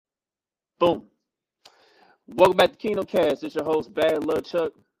Boom. Welcome back to Kingdom Cast. It's your host, Bad Luck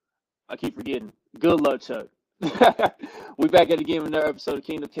Chuck. I keep forgetting. Good Luck Chuck. We back at it again with another episode of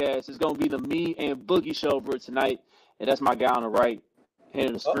Kingdom Cast. It's going to be the me and Boogie show for tonight. And that's my guy on the right hand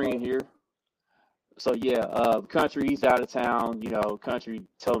of the screen Uh-oh. here. So, yeah, Country, he's out of town. Country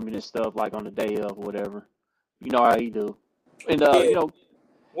told me this stuff like on the day of or whatever. You know how he do. And, Yeah,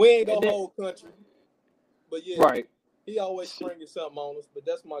 we ain't and gonna then, hold Country, but yeah, right, he always springing something on us. But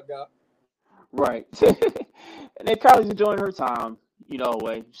that's my guy. right. And then Kylie's enjoying her time,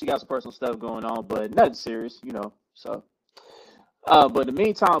 away. She got some personal stuff going on, but nothing serious. So, but in the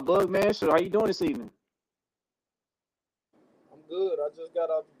meantime, Bug man, so how you doing this evening? I'm good. I just got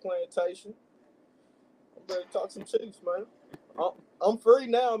out the plantation. I'm ready to talk some Chiefs, man. I'm free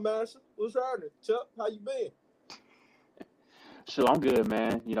now, Master. What's happening? Chuck, how you been? Sure, I'm good,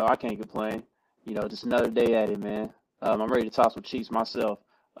 man. I can't complain. Just another day at it, man. I'm ready to talk some Chiefs myself.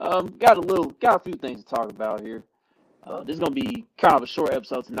 Got a few things to talk about here. This is gonna be kind of a short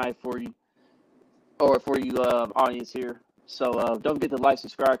episode tonight for you, or for you, audience here. So don't forget to like,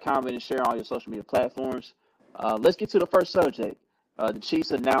 subscribe, comment, and share on all your social media platforms. Let's get to the first subject. The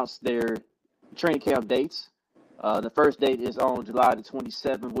Chiefs announced their training camp dates. The first date is on July the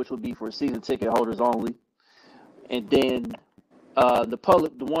 27th, which will be for season ticket holders only. And then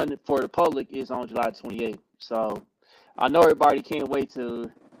the one for the public is on July 28th. So I know everybody can't wait till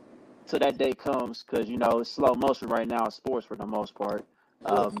that day comes because it's slow motion right now in sports for the most part.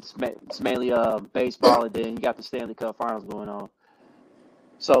 Yeah. It's mainly baseball, and then you got the Stanley Cup Finals going on.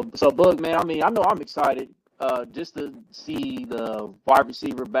 So Bug man, I mean, I know I'm excited just to see the wide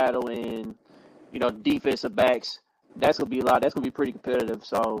receiver battle and defensive backs. That's gonna be a lot. That's gonna be pretty competitive.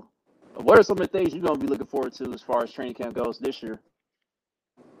 So, what are some of the things you're gonna be looking forward to as far as training camp goes this year?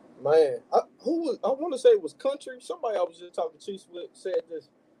 Man, I want to say it was Country. Somebody I was just talking to Chiefs with said this.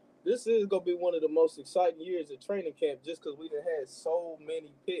 This is gonna be one of the most exciting years at training camp, just because we done had so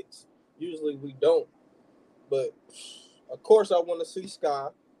many picks. Usually we don't, but of course I want to see Sky.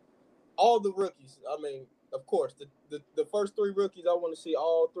 All the rookies. I mean, of course, the first three rookies. I want to see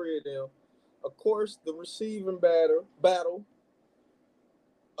all three of them. Of course, the receiving battle.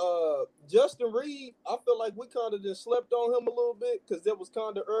 Justin Reed. I feel like we kind of just slept on him a little bit because that was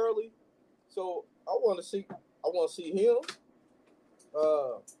kind of early. So I want to see. I want to see him.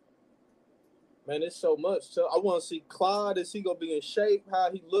 Uh, Man, it's so much. So I want to see Clyde. Is he gonna be in shape?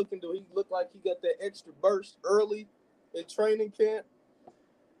 How he looking? Do he look like he got that extra burst early in training camp?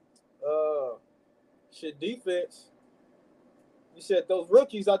 Uh, Shit, defense. You said those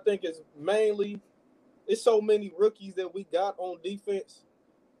rookies. I think is mainly. It's so many rookies that we got on defense.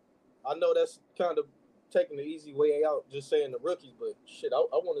 I know that's kind of taking the easy way out, just saying the rookies, but shit, I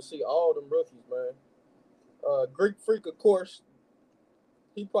want to see all them rookies, man. Greek Freak, of course,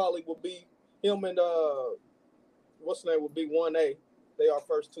 he probably will be him and what's the name would be 1A. They are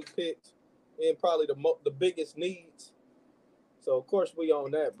first two picks and probably the biggest needs. So of course we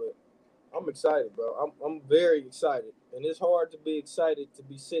on that, but I'm excited, bro. I'm very excited, and it's hard to be excited to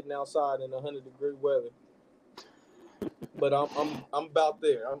be sitting outside in 100-degree weather. But I'm about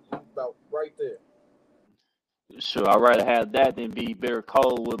there. I'm about right there. Sure, I'd rather have that than be bare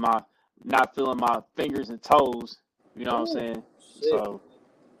cold with my not feeling my fingers and toes. You know what I'm Ooh, saying? shit. So,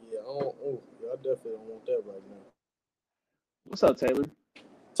 Yeah, I definitely don't want that right now. what's up, Taylor?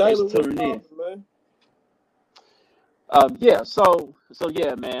 Thanks Taylor, for what's tuning in. poppin', man? Yeah, so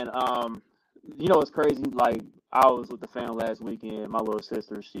yeah, man. It's crazy. Like I was with the family last weekend. My little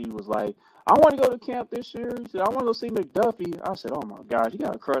sister, she was like, "I want to go to camp this year." She said, "I want to go see McDuffie." I said, "Oh my gosh, you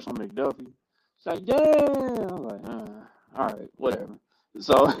got a crush on McDuffie?" She's like, "Yeah." I'm like, "All right, whatever."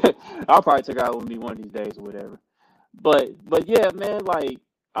 So I'll probably take her out with me one of these days or whatever. But yeah, man. Like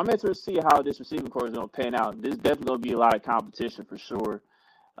I'm interested to see how this receiving core is gonna pan out. There's definitely gonna be a lot of competition for sure.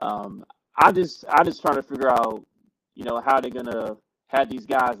 Um, I just trying to figure out, how they're gonna have these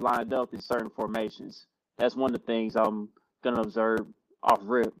guys lined up in certain formations. That's one of the things I'm gonna observe off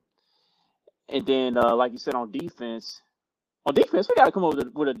rip. And then, like you said, on defense, we gotta come up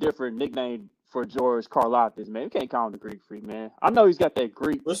with a different nickname for George Karlaftis, man. We can't call him the Greek Freak, man. I know he's got that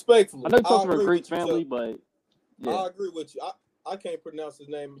Greek. I Respectfully, know he comes I from a agree Greek with you, Chuck. family, but yeah. I agree with you. I can't pronounce his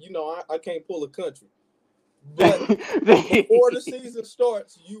name. I can't pull a country. But before the season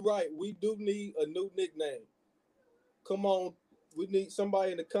starts, you right. We do need a new nickname. Come on, we need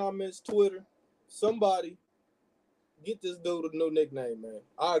somebody in the comments, Twitter, somebody get this dude a new nickname, man.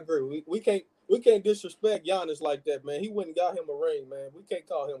 I agree. We can't disrespect Giannis like that, man. He went and got him a ring, man. We can't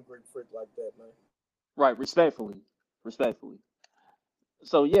call him Greek Freak like that, man. Right, respectfully.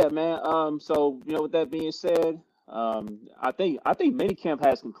 So yeah, man. So with that being said, I think minicamp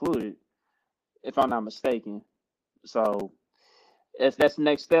has concluded. if I'm not mistaken. So that's the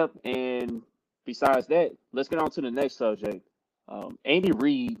next step. And besides that, let's get on to the next subject. Andy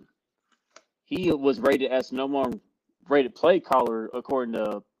Reid, he was rated as the number one rated play caller according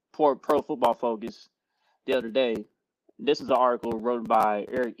to Pro Football Focus the other day. This is an article written by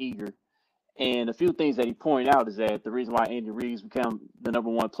Eric Eager. And a few things that he pointed out is that the reason why Andy Reid's become the number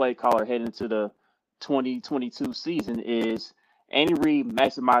one play caller heading into the 2022 season is Andy Reid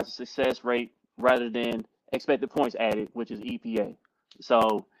maximizes success rate rather than expected points added, which is EPA.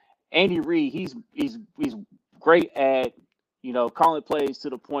 So Andy Reid, he's great at calling plays to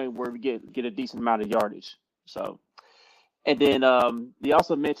the point where we get a decent amount of yardage. So, and then he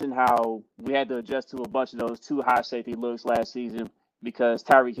also mentioned how we had to adjust to a bunch of those too high safety looks last season because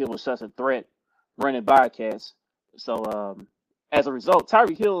Tyreek Hill was such a threat running Bobcats. So as a result,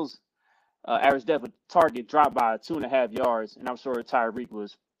 Tyreek Hill's average depth of target dropped by 2.5 yards, and I'm sure Tyreek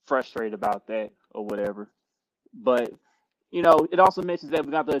was frustrated about that or whatever. But it also mentions that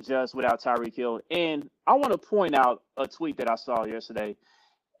we got to adjust without Tyreek Hill. And I want to point out a tweet that I saw yesterday,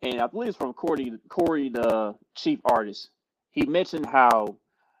 and I believe it's from Corey, the chief artist. He mentioned how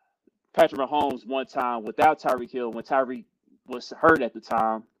Patrick Mahomes one time without Tyreek Hill, when Tyreek was hurt at the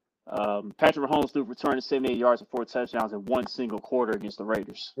time, Patrick Mahomes threw returning 78 yards and 4 touchdowns in one single quarter against the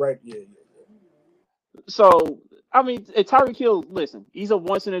Raiders. Right, yeah. So, I mean, Tyreek Hill, listen, he's a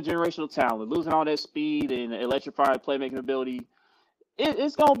once-in-a-generational talent. Losing all that speed and electrifying playmaking ability,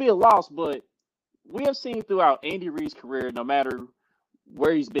 it's going to be a loss, but we have seen throughout Andy Reid's career, no matter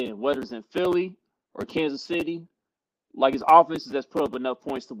where he's been, whether it's in Philly or Kansas City, like his offenses has put up enough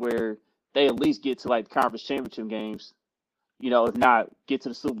points to where they at least get to like the conference championship games, if not get to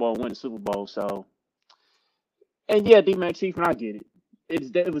the Super Bowl, win the Super Bowl. So, and yeah, D-Man Chief, and I get it. It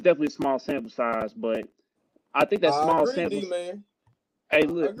was definitely a small sample size, but I think that small sample. D-Man. Hey,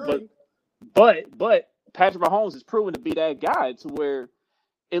 look, but Patrick Mahomes is proven to be that guy to where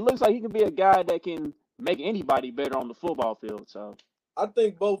it looks like he can be a guy that can make anybody better on the football field. So I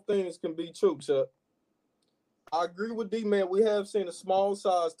think both things can be true, Chuck. I agree with D-Man. We have seen a small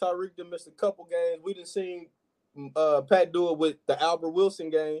size. Tyreek done missed a couple games. We didn't see Pat do it with the Albert Wilson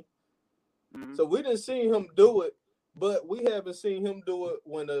game. Mm-hmm. So we didn't see him do it, but we haven't seen him do it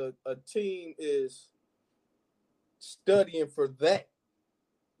when a team is studying for that.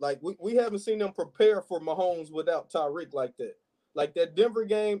 Like, we haven't seen them prepare for Mahomes without Tyreek like that. Like that Denver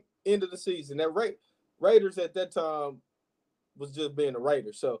game, end of the season. That Raiders at that time was just being a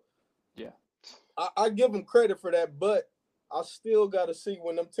Raider. So, yeah. I give them credit for that, but I still got to see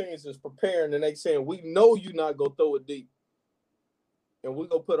when them teams is preparing and they saying, we know you're not going to throw it deep. And we're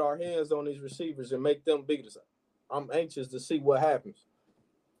going to put our hands on these receivers and make them beat us. I'm anxious to see what happens.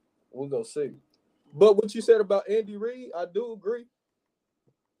 We're going to see. But what you said about Andy Reid, I do agree.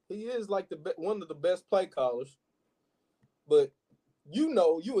 He is like one of the best play callers. But you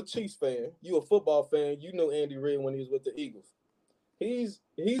a Chiefs fan. You a football fan. You know Andy Reid when he was with the Eagles. He's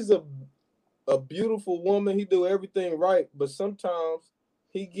a beautiful woman. He do everything right, but sometimes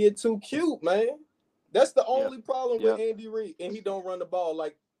he get too cute, man. That's the only problem with Andy Reid, and he don't run the ball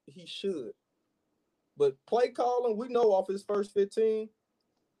like he should. But play calling, we know off his first 15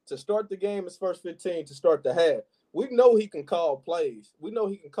 to start the game, his first 15 to start the half. We know he can call plays. We know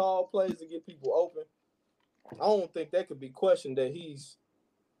he can call plays to get people open. I don't think that could be questioned that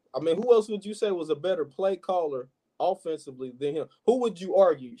who else would you say was a better play caller offensively than him? Who would you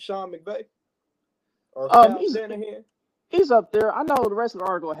argue? Sean McVay? Or Shanahan? He's up there. I know the rest of the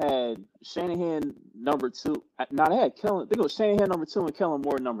article had Shanahan number 2. Now they had Kellen. I think it was Shanahan number 2 and Kellen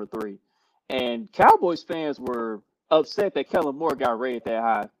Moore number 3. And Cowboys fans were upset that Kellen Moore got rated that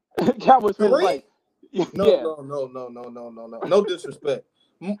high. Cowboys fans were like, no. No disrespect.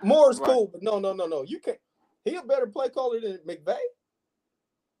 Moore's cool, but no. You can't. He a better play caller than McVay?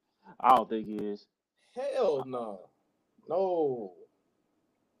 I don't think he is. Hell no. No.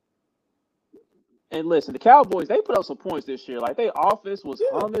 And listen, the Cowboys, they put up some points this year. Like, their offense was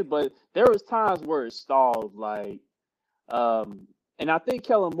humming, but there was times where it stalled. Like, and I think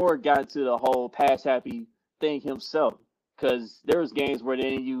Kellen Moore got into the whole pass-happy thing himself because there was games where they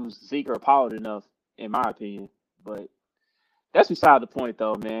didn't use Zeke or Pollard enough, in my opinion. But that's beside the point,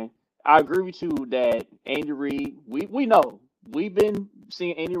 though, man. I agree with you that Andy Reid, we know. We've been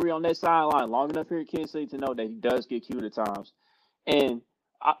seeing Andy Reid on that sideline long enough here at Kansas City to know that he does get cute at times. And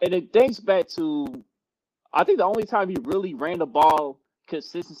it dates back to, I think the only time he really ran the ball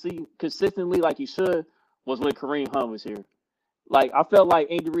consistently like he should was when Kareem Hunt was here. Like, I felt like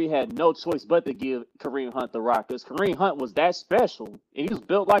Andy Reid had no choice but to give Kareem Hunt the rock because Kareem Hunt was that special and he was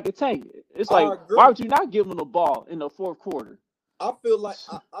built like a tank. It's like, why would you not give him the ball in the fourth quarter? I feel like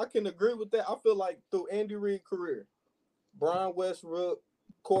I can agree with that. I feel like through Andy Reid's career, Brian Westbrook,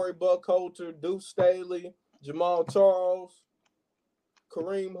 Corey Buckholzer, Deuce Staley, Jamal Charles,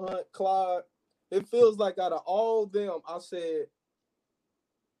 Kareem Hunt, Clyde. It feels like out of all of them, I said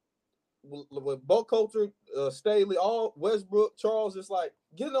with Buckholzer, Staley, all Westbrook, Charles, it's like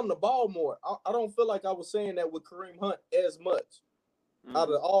get them the ball more. I don't feel like I was saying that with Kareem Hunt as much. Out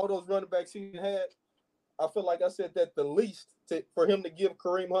of all those running backs he had, I feel like I said that the least for him to give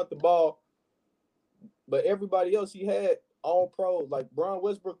Kareem Hunt the ball. But everybody else he had all pros. Like Brian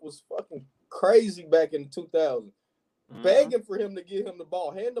Westbrook was fucking crazy back in 2000. Begging for him to give him the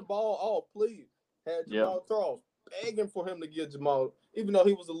ball. Hand the ball off, please. Had Jamal Charles begging for him to give Jamal, even though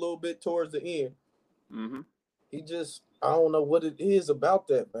he was a little bit towards the end. He just, I don't know what it is about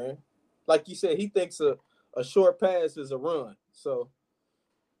that, man. Like you said, he thinks a short pass is a run. So.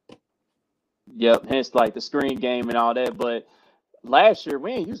 Yep, hence like the screen game and all that. But last year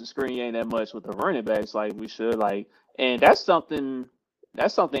we ain't used the screen game that much with the running backs like we should. Like, and that's something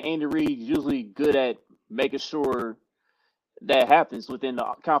Andy Reid usually good at, making sure that happens within the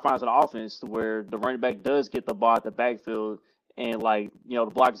confines of the offense, to where the running back does get the ball at the backfield and, like, you know,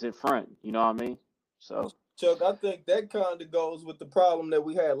 the block is in front. You know what I mean? So, Chuck, I think that kind of goes with the problem that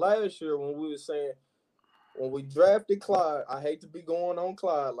we had last year when we were saying, when we drafted Clyde, I hate to be going on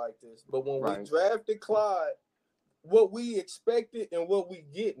Clyde like this, but when we drafted Clyde, what we expected and what we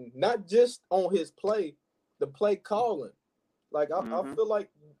getting, not just on his play, the play calling. Like, I feel like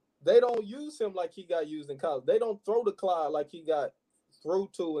they don't use him like he got used in college. They don't throw to Clyde like he got through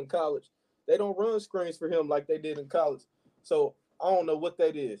to in college. They don't run screens for him like they did in college. So I don't know what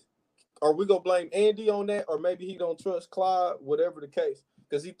that is. Are we going to blame Andy on that, or maybe he don't trust Clyde, whatever the case?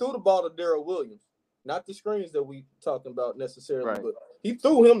 Because he threw the ball to Darrell Williams. Not the screens that we talking about necessarily, but he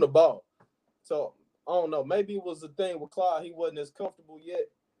threw him the ball. So I don't know. Maybe it was the thing with Clyde. He wasn't as comfortable yet.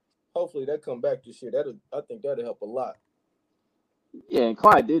 Hopefully that come back this year. I think that'll help a lot. Yeah, and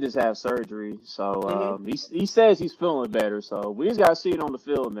Clyde did just have surgery, so he says he's feeling better. So we just gotta see it on the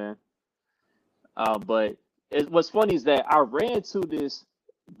field, man. But what's funny is that I ran to this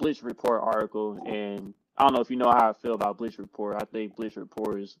Bleacher Report article, and I don't know if you know how I feel about Bleacher Report. I think Bleacher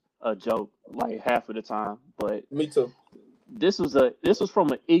Report is a joke like half of the time. But me too. This was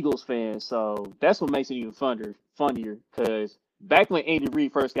from an Eagles fan, so that's what makes it even funnier. Because back when Andy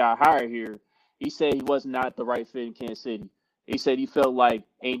Reid first got hired here, he said he was not the right fit in Kansas City. He said he felt like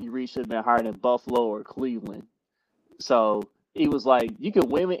Andy Reid should have been hired in Buffalo or Cleveland. So he was like, you can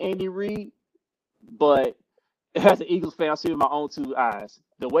win with Andy Reid, but as an Eagles fan, I see it with my own two eyes.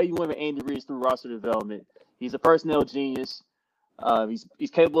 The way you win with Andy Reid is through roster development. He's a personnel genius.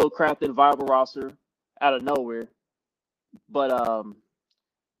 He's capable of crafting a viable roster out of nowhere. But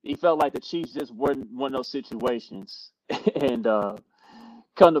he felt like the Chiefs just weren't one of those situations. And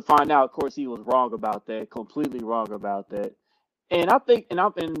come to find out, of course, he was wrong about that, completely wrong about that. And I think, when I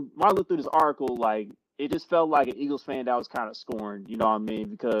looked through this article, like, it just felt like an Eagles fan that was kind of scorned, you know what I mean?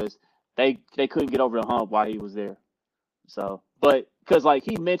 Because they couldn't get over the hump while he was there. So, but because, like,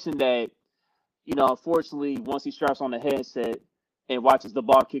 he mentioned that, you know, unfortunately, once he straps on the headset and watches the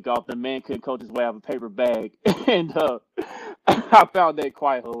ball kick off, the man couldn't coach his way out of a paper bag. And I found that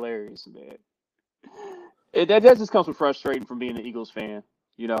quite hilarious, man. That just comes from frustrating from being an Eagles fan,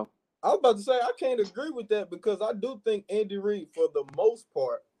 you know? I was about to say, I can't agree with that, because I do think Andy Reid, for the most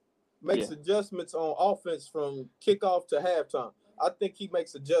part, makes adjustments on offense from kickoff to halftime. I think he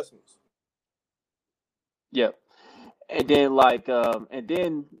makes adjustments. Yep. And then,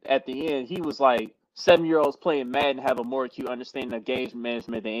 at the end, he was like, 7-year-olds playing Madden have a more acute understanding of game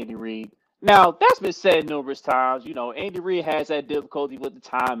management than Andy Reid. Now, that's been said numerous times. You know, Andy Reid has that difficulty with the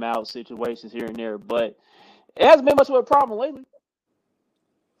timeout situations here and there, but it hasn't been much of a problem lately,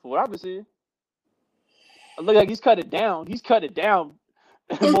 for what I've been seeing. It looks like he's cut it down. He's cut it down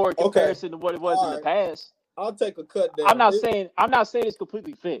more in comparison to what it was in the past. I'll take a cut down. I'm not saying it's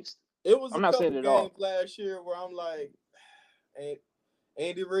completely fixed. It was I'm not saying it at all. Last year where I'm like,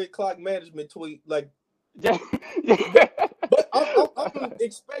 Andy Reid clock management tweet, like, but I'm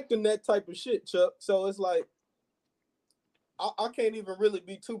expecting that type of shit, Chuck. So it's like, I can't even really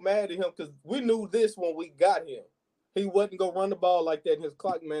be too mad at him, because we knew this when we got him. He wasn't gonna run the ball like that, and his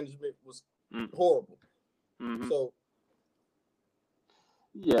clock management was horrible. Mm-hmm. So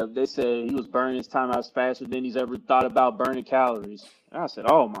yeah, they said he was burning his timeouts faster than he's ever thought about burning calories. And I said,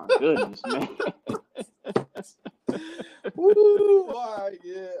 "Oh my goodness, man." Woo, all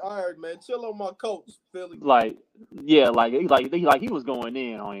right, man. Chill on my coach, Philly. He was going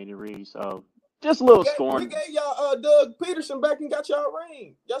in on Andy Reid, so just a little scorn. We gave y'all Doug Peterson back and got y'all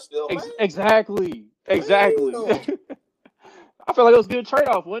ring. Y'all still mad? Exactly. I feel like it was a good trade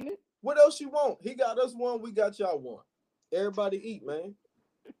off, wasn't it? What else you want? He got us one. We got y'all one. Everybody eat, man.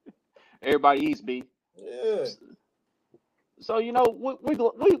 Everybody eats, B. Yeah. So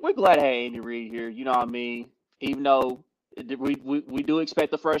we're glad to have Andy Reid here. You know what I mean? Even though we do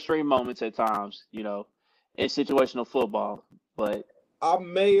expect the frustrating moments at times, in situational football. But I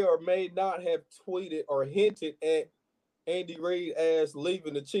may or may not have tweeted or hinted at Andy Reid as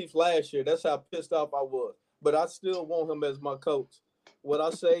leaving the Chiefs last year. That's how pissed off I was. But I still want him as my coach. What I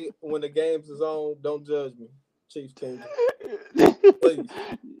say when the games is on, don't judge me, Chiefs Kingdom. Please.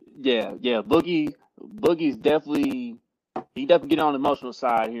 Yeah. Boogie's definitely get on the emotional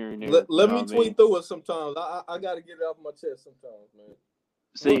side here and there. Let me tweet through it sometimes. I got to get it off my chest sometimes, man.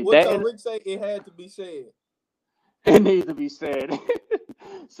 See, what Tyreek say? It had to be said. It needs to be said.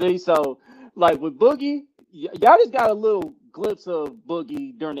 See, so like with Boogie, y'all just got a little glimpse of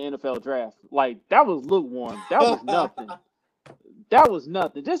Boogie during the NFL draft. Like that was lukewarm. That was nothing. That was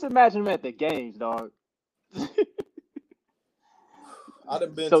nothing. Just imagine him at the games, dog. I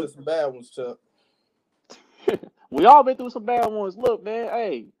done been to some bad ones, Chuck. We all been through some bad ones. Look, man,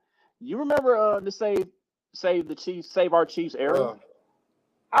 hey, you remember the save the Chiefs, save our Chiefs era?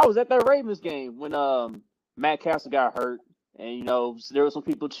 I was at that Ravens game when Matt Castle got hurt, and there were some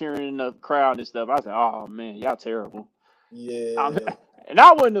people cheering in the crowd and stuff. I was like, oh man, y'all terrible. Yeah. And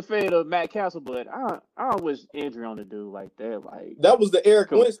I wasn't a fan of Matt Castle, but I don't wish injury on the dude like that. Like that was the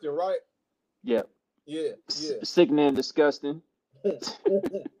Eric Winston, right? Yep. Yeah. Sickening and disgusting.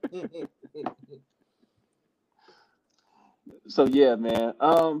 So yeah, man.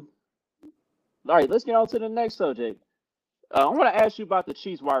 All right, let's get on to the next subject. I want to ask you about the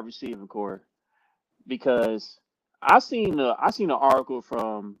Chiefs wide receiver core because I seen an article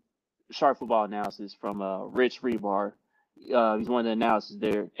from Sharp Football Analysis from Rich Rebar. He's one of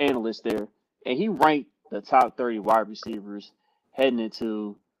the analysts there, and he ranked the top 30 wide receivers heading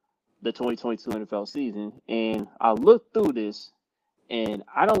into the 2022 NFL season. And I looked through this, and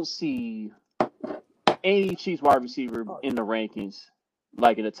I don't see any Chiefs wide receiver in the rankings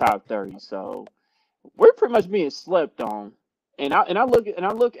like in the top 30. So we're pretty much being slept on. And I look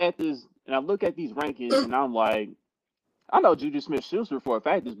at these rankings, and I'm like, I know Juju Smith-Schuster for a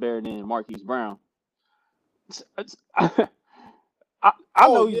fact is better than Marquise Brown. I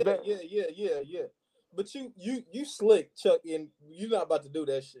know he's better. Yeah. But you slick, Chuck, and you're not about to do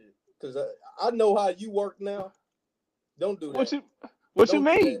that shit because I know how you work now. Don't do that. What you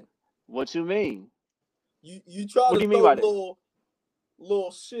mean? What you mean? You try to throw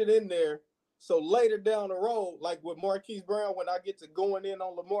little shit in there. So later down the road, like with Marquise Brown, when I get to going in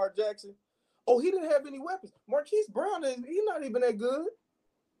on Lamar Jackson, he didn't have any weapons. Marquise Brown, he's not even that good.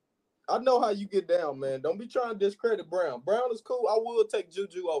 I know how you get down, man. Don't be trying to discredit Brown. Brown is cool. I will take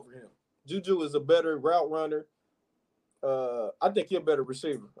Juju over him. Juju is a better route runner. I think he's a better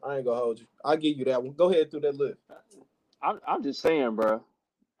receiver. I ain't gonna hold you. I'll give you that one. Go ahead through that list. I'm just saying, bro.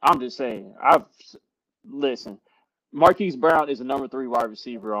 I'm just saying. Listen. Marquise Brown is a number 3 wide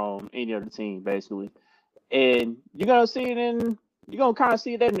receiver on any other team, basically. And you're going to kind of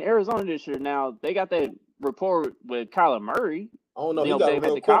see that in Arizona this year. Now, they got that report with Kyler Murray. I don't know. He got a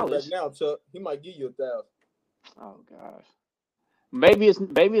real quarterback now, Chuck. He might give you 1,000. Oh, gosh. Maybe it's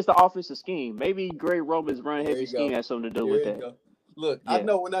the offensive scheme. Maybe Greg Roman's run heavy scheme has something to do with that. Go. Look, yeah. I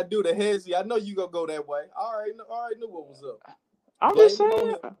know when I do the hezzy, I know you going to go that way. I already knew what was up.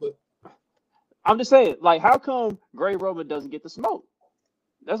 I'm just saying, like, how come Greg Roman doesn't get the smoke?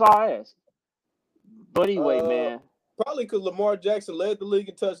 That's all I ask. But anyway, man. Probably because Lamar Jackson led the league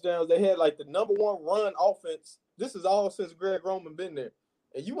in touchdowns. They had, like, the number 1 run offense. This is all since Greg Roman been there.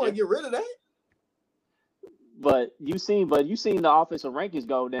 And you want to get rid of that? But you seen the offensive rankings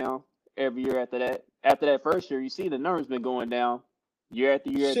go down every year after that. After that first year, you see the numbers been going down year after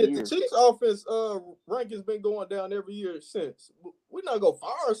year after year. The Chiefs' offense rankings been going down every year since. We're not going to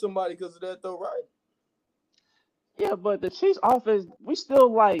fire somebody because of that, though, right? Yeah, but the Chiefs' offense, we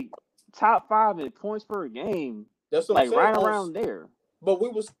still, like, top 5 in points per game. That's what I'm saying. Right around there. But we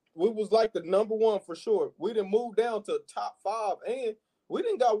was like the number 1 for sure. We didn't move down to top 5, and we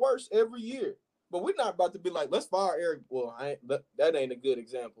didn't got worse every year. But we're not about to be like, let's fire Eric. Well, that ain't a good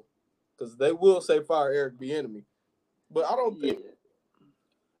example because they will say fire Eric Bieniemy. But I don't think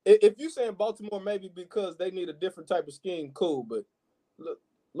if you're saying Baltimore maybe because they need a different type of scheme, cool. But look,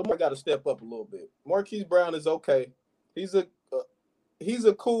 Lamar got to step up a little bit. Marquise Brown is okay. He's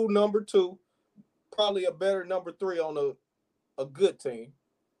a cool number 2, probably a better number 3 on a good team.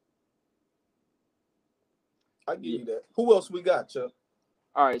 I give you that. Who else we got, Chuck?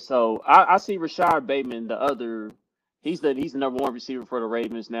 All right, so I see Rashad Bateman, he's the number 1 receiver for the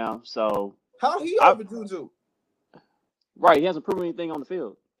Ravens now. So how he over Juju? Right, he hasn't proven anything on the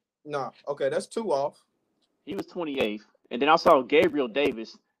field. Nah, okay, that's 2 off. He was 28th, and then I saw Gabriel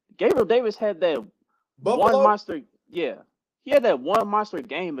Davis. Gabriel Davis had that one Buffalo. monster. Yeah, he had that one monster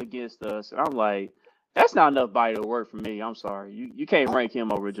game against us, and I'm like, that's not enough body to work for me. I'm sorry, you can't rank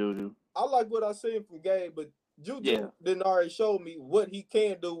him over Juju. I like what I seen from Gabe, but Juju Yeah. didn't already show me what he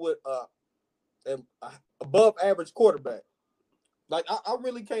can do with an above average quarterback. Like I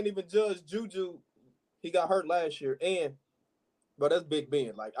really can't even judge Juju. He got hurt last year, but that's Big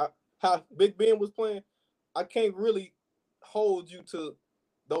Ben. Like how Big Ben was playing, I can't really hold you to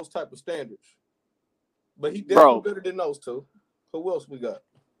those type of standards. But he definitely better than those two. Who else we got?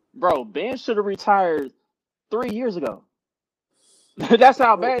 Bro, Ben should have retired 3 years ago. That's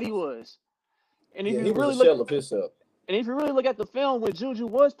how bad he was. And if you really shell of himself. And if you really look at the film when Juju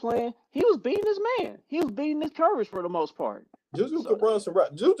was playing, he was beating his man. He was beating his coverage for the most part. Juju can run some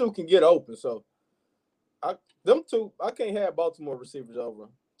routes. Juju can get open. So them two, I can't have Baltimore receivers over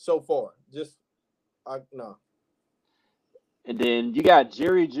so far. No. And then you got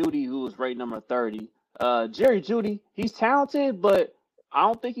Jerry Jeudy, who was ranked number 30. Jerry Jeudy, he's talented, but I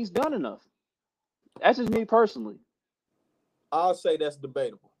don't think he's done enough. That's just me personally. I'll say that's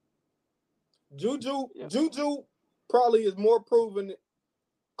debatable. Juju probably is more proven.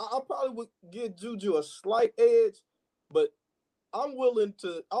 I probably would give Juju a slight edge, but I'm willing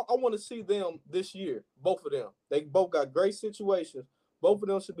to. I want to see them this year. Both of them. They both got great situations. Both of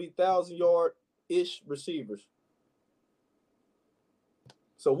them should be 1,000-yard-ish receivers.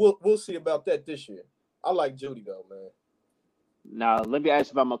 So we'll see about that this year. I like Jeudy though, man. Now let me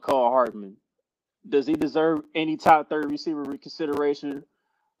ask you about McCall Hardman. Does he deserve any top 30 receiver consideration?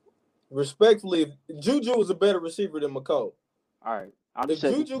 Respectfully, Juju is a better receiver than McCall. All right. If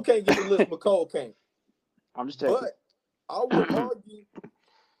Juju can't get the list, McCall can't. I'm just checking. But I would argue.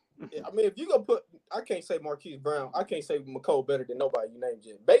 I mean, if you gonna put, I can't say Marquise Brown. I can't say McCall better than nobody you named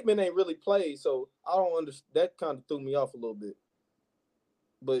yet. Bateman ain't really played, so I don't understand. That kind of threw me off a little bit.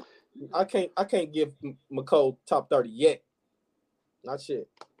 But I can't give McCall top 30 yet. Not yet.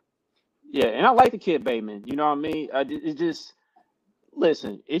 Yeah, and I like the kid Bateman. You know what I mean? It just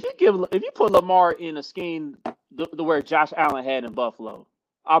listen. If you put Lamar in a scheme the where Josh Allen had in Buffalo,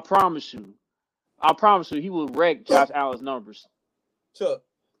 I promise you, he will wreck Josh Allen's numbers. Chuck,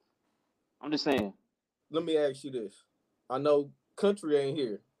 I'm just saying. Let me ask you this. I know Country ain't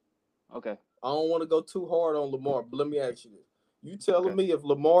here. Okay. I don't want to go too hard on Lamar, but let me ask you this. You telling me if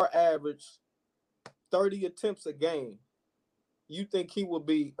Lamar averaged 30 attempts a game, you think he would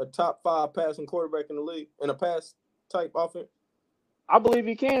be a top 5 passing quarterback in the league in a pass type offense? I believe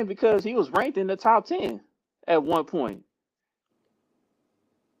he can because he was ranked in the top 10 at one point.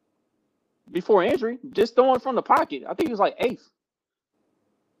 Before injury, just throwing from the pocket. I think he was like 8th.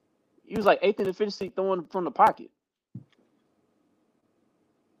 He was like 8th in efficiency throwing from the pocket.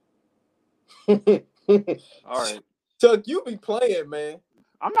 All right. Chuck, you be playing, man.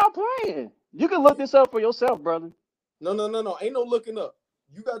 I'm not playing. You can look this up for yourself, brother. No. Ain't no looking up.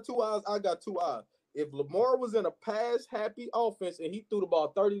 You got 2 eyes. I got 2 eyes. If Lamar was in a pass-happy offense and he threw the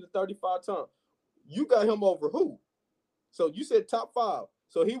ball 30 to 35 times, you got him over who? So you said top 5.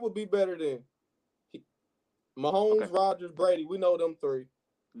 So he would be better than Mahomes, Rodgers, Brady. We know them 3.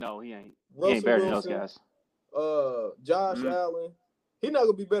 No, he ain't. Russell he ain't better Wilson, than those guys. Josh Allen. He's not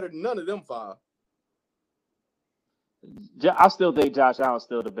gonna be better than none of them 5. I still think Josh Allen's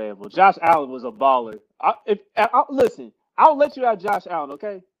still debatable. Josh Allen was a baller. Listen, I'll let you have Josh Allen,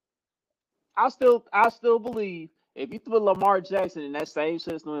 okay? I still believe if you threw Lamar Jackson in that same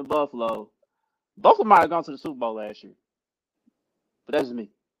system in Buffalo might have gone to the Super Bowl last year. But that's just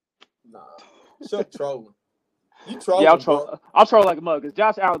me. Nah, Chuck trolling. You trolling? Yeah, I'll troll like a mug because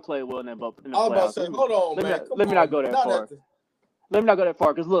Josh Allen played well in the playoffs. I was about to say, hold on, man. Let me not go that far. Let me not go that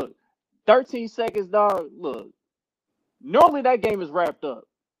far because look, 13 seconds, dog. Look, normally that game is wrapped up.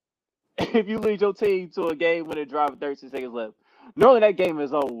 If you lead your team to a game when they're driving 13 seconds left, normally that game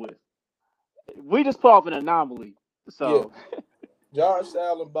is over with. We just put off an anomaly. So, yeah. Josh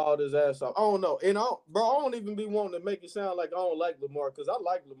Allen balled his ass off. I don't know. And I don't even be wanting to make it sound like I don't like Lamar because I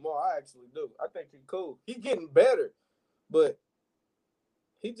like Lamar. I actually do. I think he's cool. He's getting better, but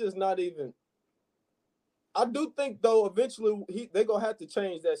he just not even. I do think, though, eventually they're going to have to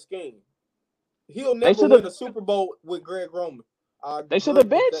change that scheme. He'll never win a Super Bowl with Greg Roman. They should have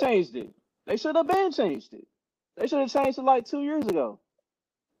been changed it. They should have changed it like 2 years ago.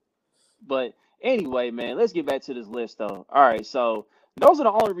 But anyway, man, let's get back to this list, though. All right, so those are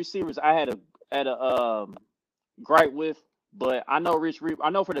the only receivers I had a gripe with. But I know I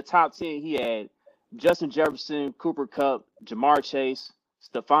know for the top 10, he had Justin Jefferson, Cooper Kupp, Jamar Chase,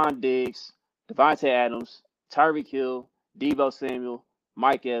 Stephon Diggs, Devontae Adams, Tyreek Hill, Deebo Samuel,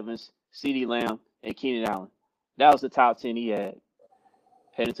 Mike Evans, CeeDee Lamb, and Keenan Allen. That was the top 10 he had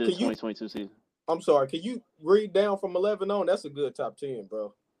heading to the 2022 season. I'm sorry. Can you read down from 11 on? That's a good top 10,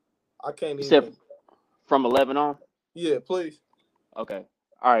 bro. I can't even. Except from 11 on? Yeah, please. Okay.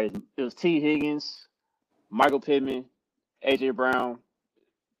 All right. It was T. Higgins, Michael Pittman, A.J. Brown,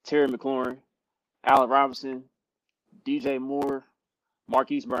 Terry McLaurin, Allen Robinson, DJ Moore,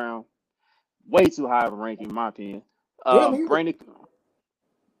 Marquise Brown. Way too high of a ranking, in my opinion. Brandon.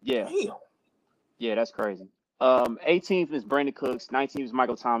 Yeah. Damn. Yeah, that's crazy. 18th is Brandon Cooks, 19th is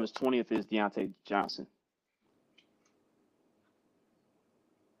Michael Thomas, 20th is Deontay Johnson.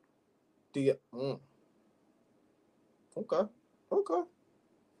 Okay.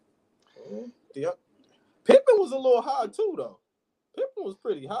 Yeah. Pippen was a little high too, though. Pippen was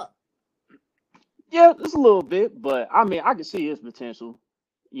pretty high. Yeah, just a little bit, but I mean, I can see his potential.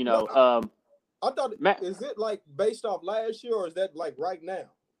 You know, I thought, is it like based off last year, or is that like right now?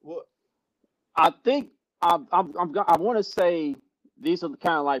 What? I think I want to say these are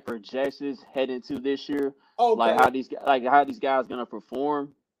kind of like projections heading into this year. Okay. Like how these guys gonna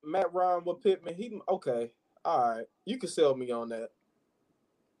perform. Matt Ryan with Pittman, okay. All right, you can sell me on that.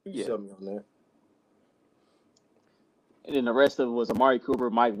 Sell me on that. And then the rest of it was Amari Cooper,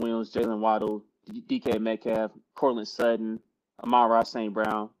 Mike Williams, Jalen Waddle, DK Metcalf, Cortland Sutton, Amon-Ra St.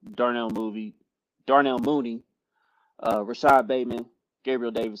 Brown, Darnell Mooney, Rashad Bateman,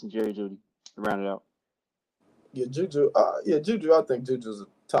 Gabriel Davis, and Jerry Jeudy to round it out. Yeah, Juju. I think Juju's a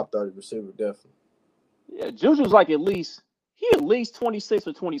top 30 receiver, definitely. Yeah, Juju's like at least 26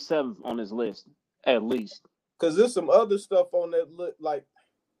 or 27 on this list, at least. Because there's some other stuff on that list, like,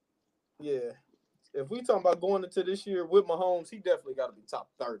 yeah. If we talking about going into this year with Mahomes, he definitely got to be top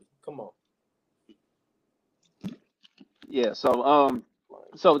 30. Come on. Yeah, so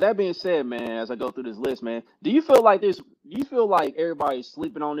that being said, man, as I go through this list, man, do you feel like everybody's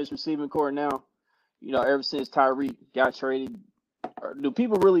sleeping on this receiving core now? You know, ever since Tyreek got traded, or do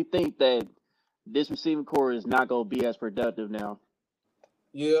people really think that this receiving core is not going to be as productive now?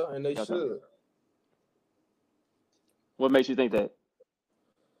 Yeah, and they should. What makes you think that?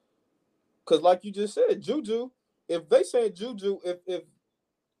 Because like you just said, Juju, if they say Juju, if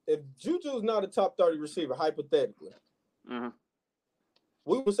Juju's not a top 30 receiver, hypothetically,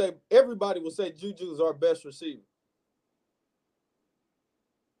 we would say, everybody would say Juju's our best receiver.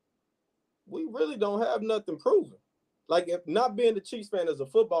 We really don't have nothing proven. Like, if not being the Chiefs fan as a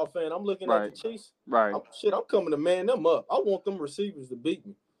football fan, I'm looking at the Chiefs. Right. I'm coming to man them up. I want them receivers to beat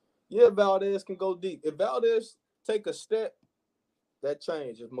me. Yeah, Valdez can go deep. If Valdez take a step, that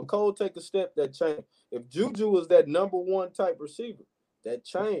change. If McCole take a step, that change. If Juju was that number one type receiver, that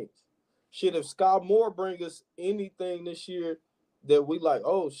change. Shit, if Scott Moore bring us anything this year that we like,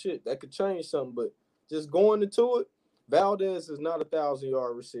 oh shit, that could change something. But just going into it, Valdez is not a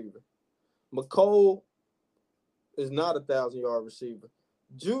 1,000-yard receiver. McCole is not a 1,000-yard receiver.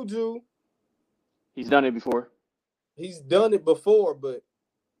 Juju, he's done it before. But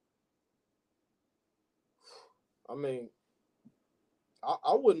I mean,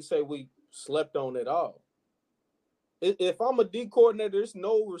 I wouldn't say we slept on it all. If I'm a D coordinator, there's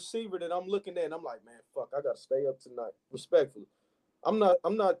no receiver that I'm looking at and I'm like, man, fuck, I gotta stay up tonight. Respectfully. I'm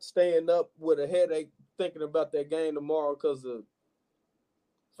not staying up with a headache thinking about that game tomorrow because of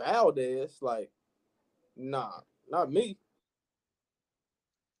Valdez. Like, nah, not me.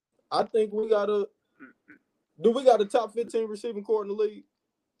 I think we got a top 15 receiving core in the league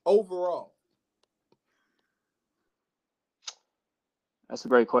overall? That's a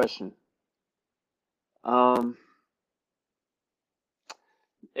great question.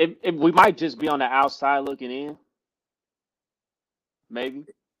 We might just be on the outside looking in. Maybe.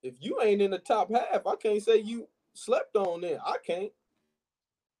 If you ain't in the top half, I can't say you slept on it. I can't.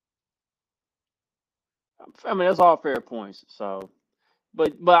 I mean, that's all fair points. So,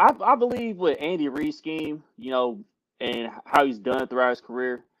 but I believe with Andy Reid's scheme, you know, and how he's done throughout his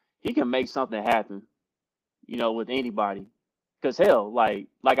career, he can make something happen, you know, with anybody. Because hell, like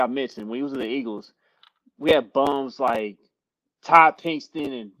I mentioned, when he was in the Eagles, we had bums like Todd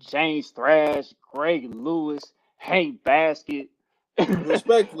Pinkston and James Thrash, Greg Lewis, Hank Baskett.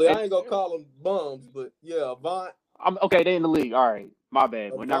 Respectfully, I ain't gonna call them bums, but yeah, Avant. Okay, they in the league. All right, my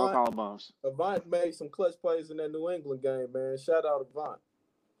bad. We're not gonna call them bums. Avant made some clutch plays in that New England game, man. Shout out Avant.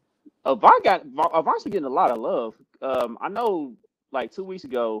 Avant's getting a lot of love. I know, like 2 weeks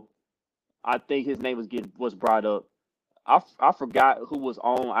ago, I think his name was brought up. I forgot who was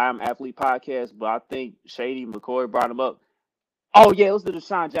on I Am Athlete podcast, but I think Shady McCoy brought him up. Oh yeah, it was the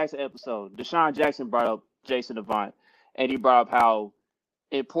Deshaun Jackson episode. Deshaun Jackson brought up Jason Avant, and he brought up how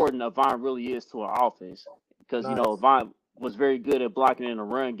important Avant really is to an offense because you know was very good at blocking in the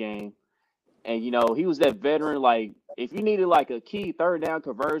run game. And, he was that veteran. Like, if you needed like a key third down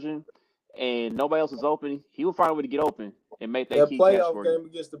conversion and nobody else is open, he would find a way to get open and make that That key catch playoff for you. game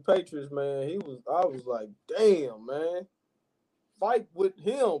against the Patriots, man, I was like, damn, man. Fight with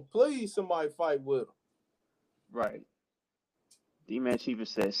him. Please, somebody fight with him. Right. D-Man Chief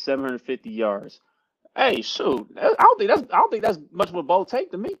says 750 yards. Hey, shoot. I don't think that's much of a bold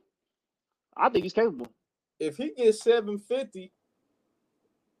take to me. I think he's capable. If he gets 750,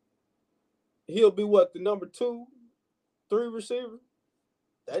 he'll be what, the number 2, 3 receiver?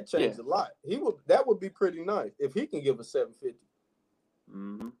 That changed a lot. That would be pretty nice if he can give a 750.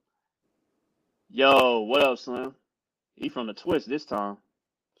 Mm-hmm. Yo, what up, Slim? He from the Twist this time.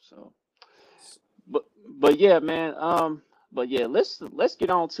 So, but yeah, man. But yeah, let's get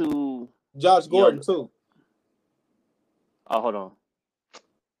on to Josh Gordon too. Oh, hold on.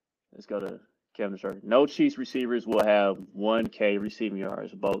 Let's go to Kevin Sherk. No Chiefs receivers will have 1K receiving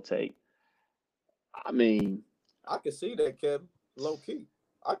yards. Bold take. I mean, I can see that, Kevin. Low key,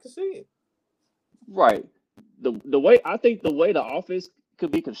 I can see it. Right. The way the offense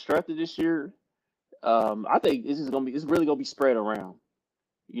could be constructed this year, I think it's really gonna be spread around,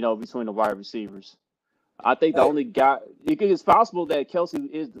 between the wide receivers. I think the only guy it's possible that Kelsey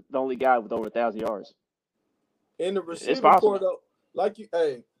is the only guy with over 1,000 yards. In the receiver court, I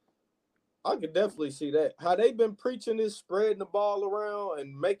could definitely see that. How they been preaching this, spreading the ball around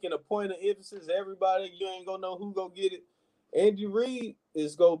and making a point of emphasis. Everybody, you ain't gonna know who go get it. Andy Reid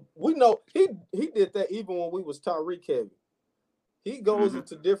we know he did that even when we was Tyreek heavy. He goes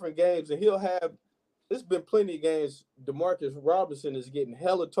into different games and there's been plenty of games Demarcus Robinson is getting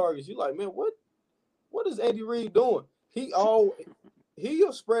hella targets. You like, man, what is Andy Reid doing? He'll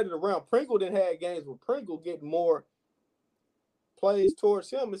spread it around. Pringle didn't have games where Pringle getting more plays towards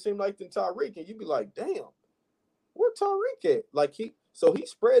him, it seemed like, than Tyreek. And you'd be like, damn, where Tyreek at? Like he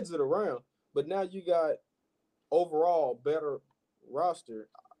spreads it around, but now you got overall better roster.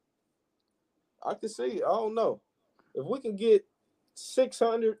 I can see, I don't know. If we can get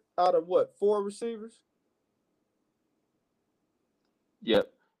 600 out of 4 receivers? Yep.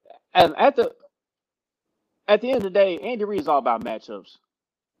 And at the end of the day, Andy Reid is all about matchups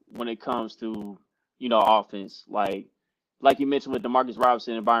when it comes to, offense. Like you mentioned with DeMarcus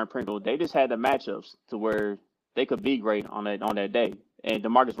Robinson and Byron Pringle, they just had the matchups to where they could be great on that day. And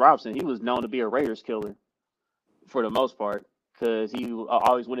DeMarcus Robinson, he was known to be a Raiders killer for the most part because he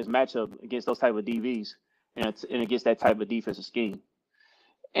always win his matchup against those type of DVs and against that type of defensive scheme.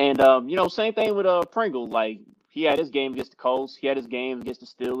 And, same thing with Pringle. Like, he had his game against the Colts. He had his game against the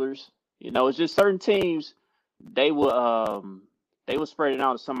Steelers. It's just certain teams, they will spread it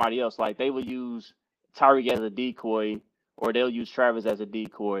out to somebody else. Like, they will use Tyreek as a decoy, or they'll use Travis as a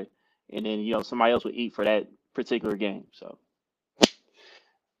decoy, and then somebody else will eat for that particular game. So,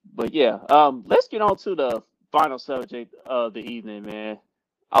 but yeah, let's get on to the final subject of the evening, man.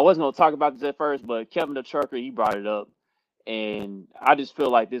 I wasn't gonna talk about this at first, but Kevin the Trucker, he brought it up, and I just feel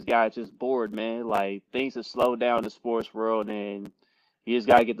like this guy's just bored, man. Like, things have slowed down in the sports world, and he just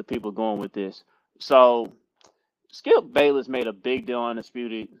gotta get the people going with this. So, Skip Bayless made a big deal on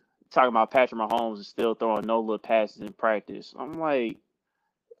Undisputed, talking about Patrick Mahomes is still throwing no-look passes in practice. I'm like,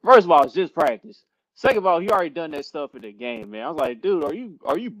 first of all, it's just practice. Second of all, he already done that stuff in the game, man. I was like, dude,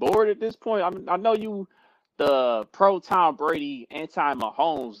 are you bored at this point? I know you the pro Tom Brady, anti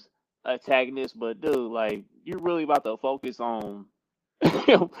Mahomes antagonist, but dude, like, you're really about to focus on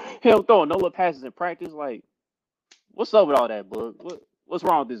him throwing no-look passes in practice? Like, what's up with all that, bud? What's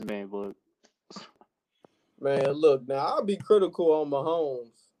wrong with this man, bud? Man, look, now I'll be critical on Mahomes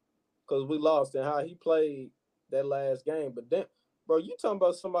because we lost and how he played that last game. But then, bro, you talking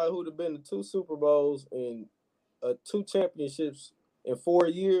about somebody who'd have been to 2 Super Bowls and 2 championships in 4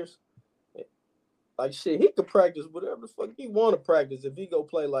 years. Like, shit, he could practice whatever the fuck he want to practice if he go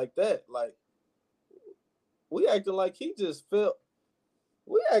play like that. Like, we acting like he just felt.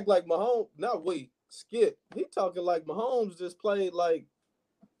 We act like Mahomes. Not we. Skip. He talking like Mahomes just played like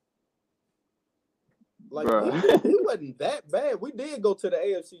he wasn't that bad. We did go to the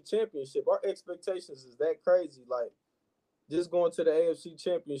AFC Championship. Our expectations is that crazy. Like, just going to the AFC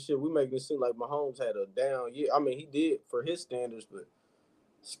Championship, we making it seem like Mahomes had a down year. I mean, he did for his standards, but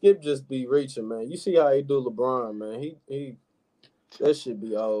Skip just be reaching, man. You see how he do LeBron, man. He that should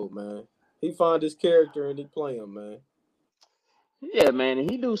be old, man. He find his character and he play him, man. Yeah, man,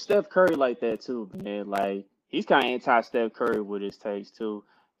 and he do Steph Curry like that too, man. Like, he's kind of anti-Steph Curry with his takes too.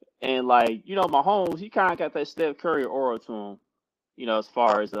 And, like, Mahomes, he kind of got that Steph Curry aura to him, as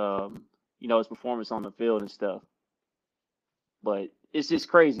far as, his performance on the field and stuff. But it's just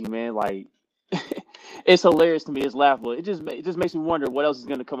crazy, man. Like, It's hilarious to me. It's laughable. It just makes me wonder what else is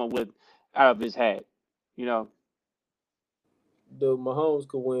going to come up with out of his hat. You know. Dude, Mahomes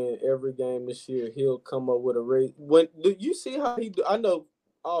could win every game this year. He'll come up with a race. When do you see how he do? I know,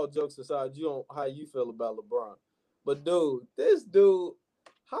 all jokes aside, you don't how you feel about LeBron, but dude, this dude,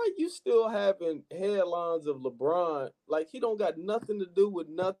 how you still having headlines of LeBron like he don't got nothing to do with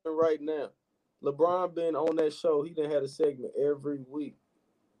nothing right now? LeBron been on that show. He done had a segment every week.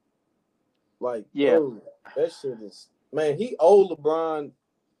 Like, Yeah. dude, that shit is man. He owe LeBron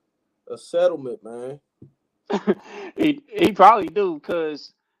a settlement, man. he probably do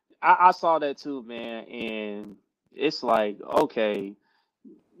because I saw that too, man, and it's like okay,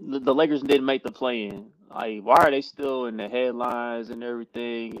 the Lakers didn't make the play in. Like, why are they still in the headlines and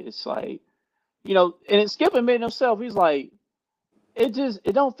everything? It's like and Skip admitted himself. He's like, it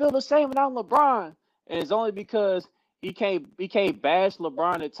don't feel the same without LeBron, and it's only because he can't bash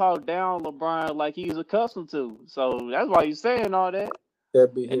LeBron and talk down LeBron like he's accustomed to. So that's why he's saying all that.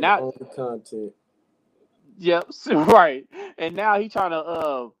 That be And his now, only content. yep, right. And now he's trying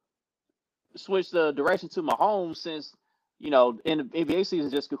to switch the direction to Mahomes since in the NBA season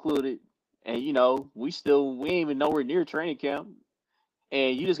just concluded, and we ain't even nowhere near training camp,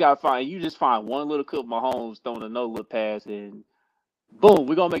 and you just find one little clip of Mahomes throwing a no look pass, and boom,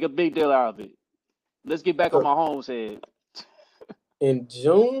 we're gonna make a big deal out of it. Let's get back on Mahomes' head. In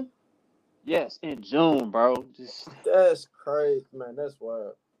June? Yes, in June, bro. That's crazy, man. That's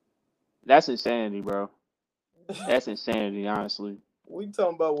wild. That's insanity, bro. That's insanity, honestly. We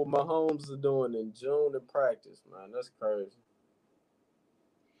talking about what Mahomes is doing in June in practice, man. That's crazy.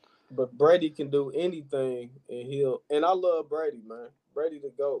 But Brady can do anything, and I love Brady, man. Brady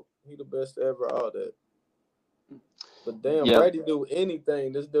the GOAT. He the best ever, all that. But damn, Yep. Brady do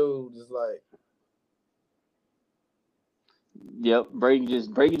anything. This dude is like, yep. Brady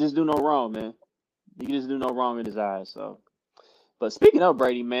just do no wrong, man. He can just do no wrong in his eyes. So, but speaking of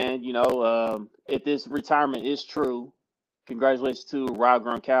Brady, man, if this retirement is true, congratulations to Rob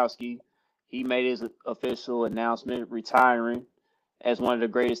Gronkowski. He made his official announcement retiring as one of the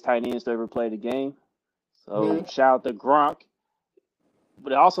greatest tight ends to ever play the game. So shout out to Gronk.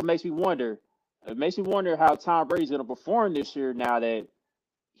 But it also makes me wonder. It makes me wonder how Tom Brady's going to perform this year now that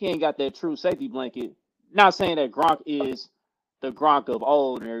he ain't got that true safety blanket. Not saying that Gronk is the Gronk of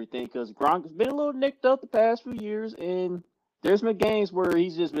old and everything, because Gronk has been a little nicked up the past few years, and there's been games where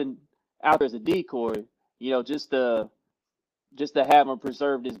he's just been out there as a decoy, just to have him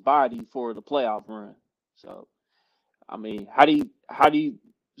preserve his body for the playoff run. So, I mean,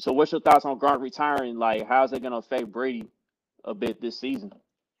 so what's your thoughts on Gronk retiring? Like, how's it going to affect Brady a bit this season?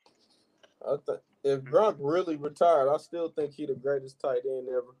 if Gronk really retired, I still think he the greatest tight end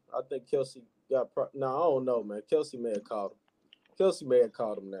ever. I think Kelsey got no, I don't know, man. Kelsey may have caught him. Kelsey may have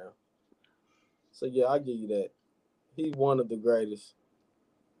caught him now. So yeah, I give you that. He's one of the greatest.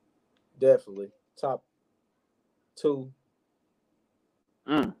 Definitely top 2.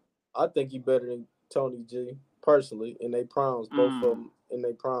 I think he better than Tony G personally in their primes. Both of them in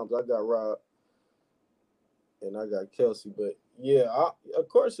their primes. I got Rob and I got Kelsey, but yeah, of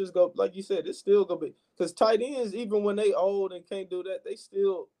course it's go like you said. It's still gonna be because tight ends, even when they old and can't do that, they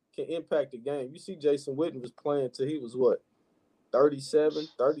still can impact the game. You see, Jason Witten was playing till he was what, 37,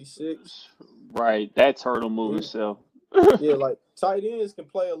 36? Right, that turtle move itself. Yeah, like tight ends can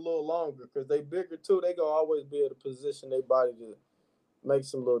play a little longer because they bigger too. They gonna always be able to position their body to make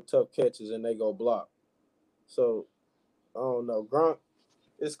some little tough catches and they go block. So I don't know, Gronk,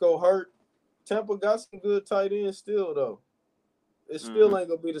 it's gonna hurt. Tampa got some good tight ends still though. It still ain't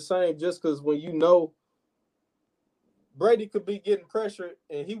gonna be the same just because when Brady could be getting pressure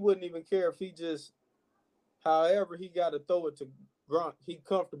and he wouldn't even care if he just, however he got to throw it to Gronk, he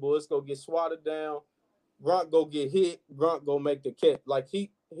comfortable. It's gonna get swatted down. Gronk go get hit. Gronk go make the catch. Like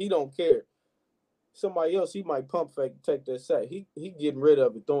he don't care. Somebody else he might pump fake take that sack. He getting rid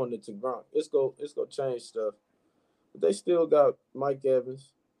of it, throwing it to Gronk. It's gonna change stuff. But they still got Mike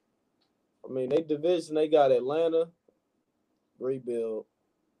Evans. I mean, they division, they got Atlanta, rebuild.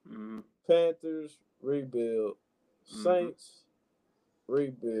 Panthers, rebuild. Saints,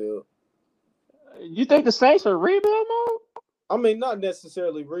 rebuild. You think the Saints are rebuild mode? I mean, not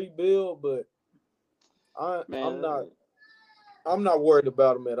necessarily rebuild, but I'm not worried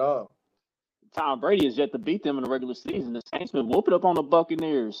about them at all. Tom Brady has yet to beat them in the regular season. The Saints been whooping up on the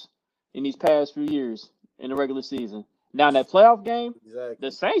Buccaneers in these past few years in the regular season. Now in that playoff game,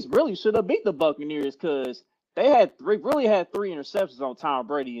 the Saints really should have beat the Buccaneers because they had three interceptions on Tom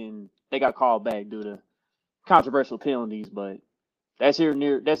Brady and they got called back due to controversial penalties. But that's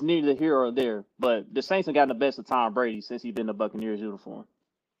neither here or there. But the Saints have gotten the best of Tom Brady since he's been in the Buccaneers uniform.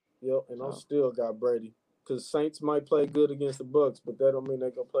 Yep, and I'm So still got Brady. Because Saints might play good against the Bucks, but that don't mean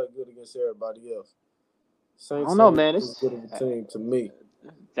they gonna play good against everybody else. I don't Saints know, ain't man. as good of a team to me.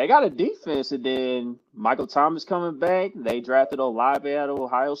 They got a defense, and then Michael Thomas coming back. They drafted Olave out of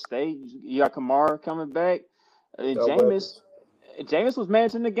Ohio State. You got Kamara coming back, They and got Jameis. weapons. Jameis was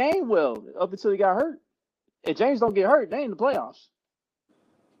managing the game well up until he got hurt. If James don't get hurt, they in the playoffs.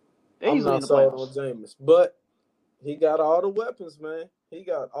 They I'm easily in not the sold on playoffs. Jameis, but he got all the weapons, man. He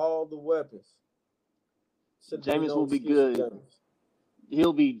got all the weapons. Should be Jameis no will be excuse for good. Jameis.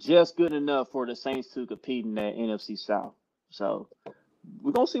 He'll be just good enough for the Saints to compete in that NFC South. So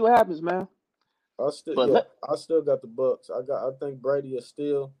we're gonna see what happens, man. But let I still got the Bucks. I think Brady is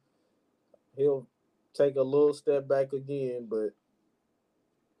still he'll take a little step back again, but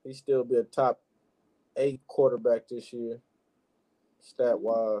he still be a top 8 quarterback this year, stat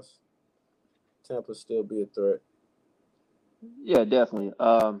wise. Tampa still be a threat. yeah, definitely.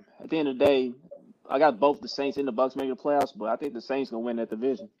 At the end of the day, I got both the Saints and the Bucks making the playoffs, but I think the Saints gonna win that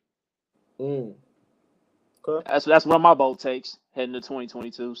division. Mm. Okay. That's one of my bold takes heading to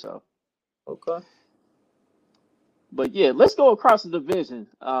 2022. So, Okay. but yeah, let's go across the division.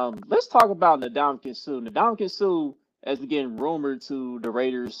 Let's talk about Ndamukong Suh. Ndamukong Suh has been getting rumored to the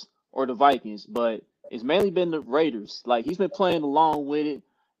Raiders or the Vikings, but it's mainly been the Raiders. Like he's been playing along with it,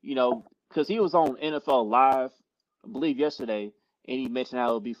 you know, because he was on NFL Live, I believe yesterday, and he mentioned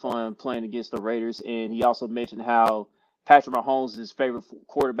how it would be fun playing against the Raiders, and he also mentioned how Patrick Mahomes is his favorite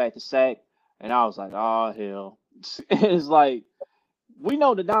quarterback to sack, and I was like, oh hell, it's like we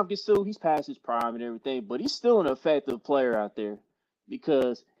know that Ndamukong Suh, he's past his prime and everything, but he's still an effective player out there.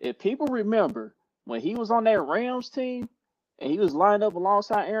 Because if people remember when he was on that Rams team and he was lined up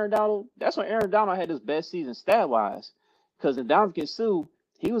alongside Aaron Donald, that's when Aaron Donald had his best season stat wise. Because in Ndamukong Suh,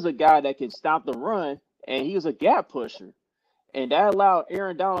 he was a guy that could stop the run and he was a gap pusher. And that allowed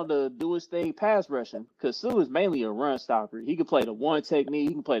Aaron Donald to do his thing pass rushing. Because Suh is mainly a run stopper. He can play the one technique,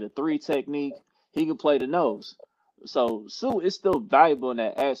 he can play the three technique, he can play the nose. So Suh is still valuable in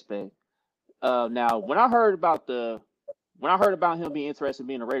that aspect. Now, when I heard about him being interested in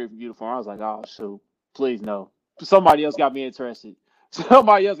being a Raider uniform, I was like, oh shoot, please no. Somebody else got me interested.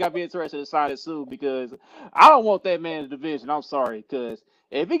 Somebody else got me interested in signing Suh because I don't want that man in the division. I'm sorry, because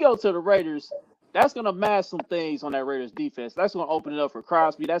if he goes to the Raiders, that's gonna mask some things on that Raiders defense. That's gonna open it up for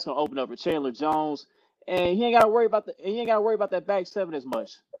Crosby. That's gonna open up for Chandler Jones, and he ain't got to worry about that back seven as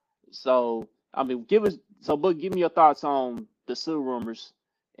much. So I mean, Book, give me your thoughts on the Suh rumors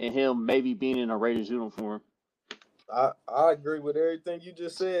and him maybe being in a Raiders uniform. I agree with everything you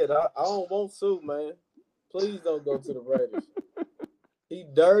just said. I don't want Sue, man. Please don't go to the Raiders. He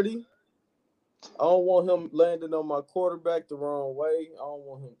dirty. I don't want him landing on my quarterback the wrong way. I don't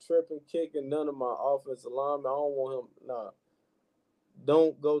want him tripping, kicking none of my offensive linemen. I don't want him. Nah,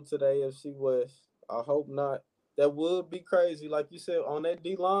 don't go to the AFC West. I hope not. That would be crazy, like you said on that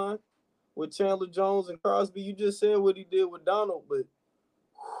D line with Chandler Jones and Crosby. You just said what he did with Donald, but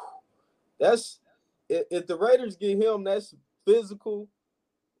that's if the Raiders get him, that's physical.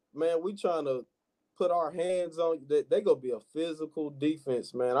 Man, we trying to put our hands on they gonna be a physical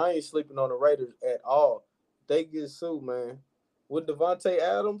defense, man. I ain't sleeping on the Raiders at all. They get sued, man. With Devontae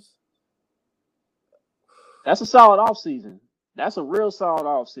Adams, That's a solid offseason. That's a real solid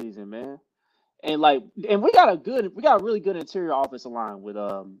offseason, man. And we got a really good interior offensive line with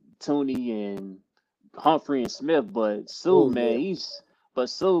Tooney and Humphrey and Smith, but oh yeah.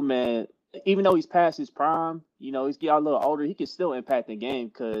 Suh, man, even though he's past his prime, you know, he's getting a little older, he can still impact the game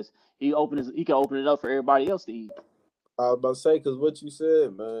because he can open it up for everybody else to eat. I was about to say because what you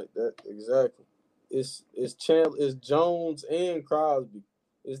said, man, that exactly. It's Jones and Crosby.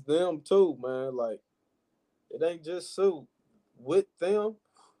 It's them too, man. Like it ain't just Sue. With them,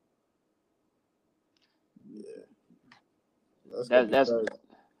 yeah, that's gonna That be that's crazy.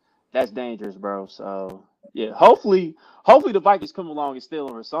 that's dangerous, bro. So yeah, hopefully the Vikings come along and steal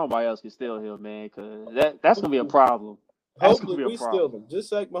him, or somebody else can steal him, man, because that's gonna be a problem. That's gonna Hopefully be a we steal problem. them.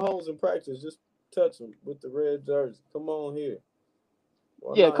 Just like Mahomes in practice, just touch him with the red jersey. Come on here.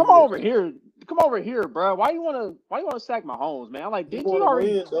 Why Yeah, not come here? on over here. Come over here, bro. Why you wanna sack Mahomes, man? I'm like, You want to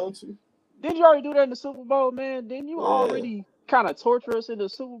win, don't you? didn't you already do that in the Super Bowl, man? Didn't you Yeah. already kind of torture us in the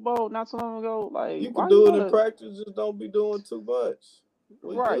Super Bowl not so long ago? Like, You can why you do it in wanna practice, just don't be doing too much.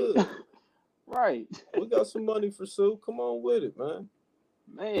 We right. good. Right. We got some money for Sue. Come on with it, man.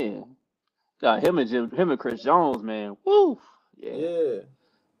 Man. Got him and Chris Jones, man. Woo. Yeah. Yeah.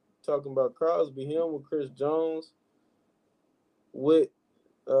 Talking about Crosby, him with Chris Jones, with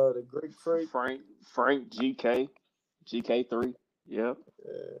the Greek Freak. Frank GK3. Yep.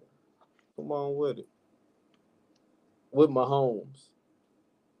 Yeah. Come on with it. With Mahomes.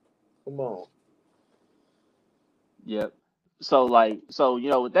 Come on. Yep. So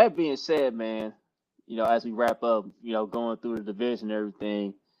with that being said, man, as we wrap up, going through the division and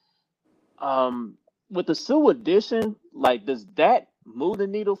everything, um, with the Sue addition, like, does that move the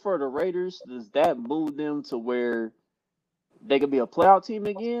needle for the Raiders? Does that move them to where they could be a playoff team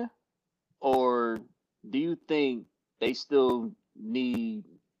again? Or do you think they still need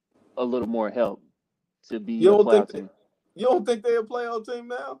a little more help to be You a don't think playoff they, team? you don't think they're a playoff team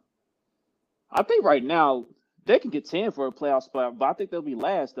now? I think right now they can contend for a playoff spot, but I think they'll be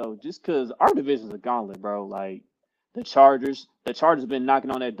last though, just because our division's a gauntlet, bro. Like the Chargers been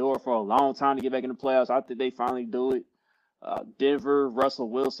knocking on that door for a long time to get back in the playoffs. I think they finally do it. Denver, Russell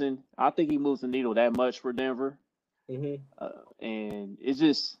Wilson, I think he moves the needle that much for Denver, Mm-hmm. and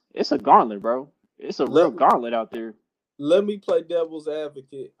it's a gauntlet, bro. It's a real Let gauntlet out there. Let me play devil's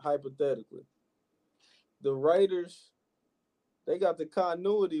advocate hypothetically. The Raiders, they got the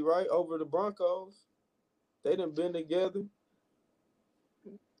continuity right over the Broncos. They done been together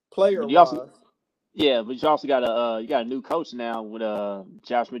player But you also, wise. yeah, but you also got a new coach now with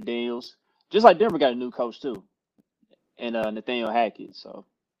Josh McDaniels, just like Denver got a new coach too, and Nathaniel Hackett. So,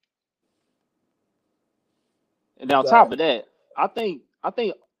 and then on top Got of that, I think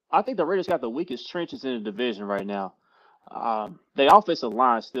the Raiders got the weakest trenches in the division right now. The offensive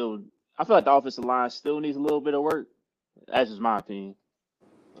line still, I feel like the offensive line still needs a little bit of work. That's just my opinion.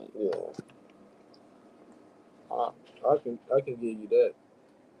 yeah. I, I can give you that,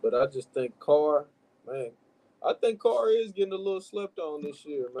 but I just think Carr, man, I think Carr is getting a little slept on this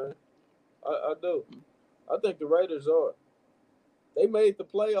year, man. I do. I think the Raiders are. They made the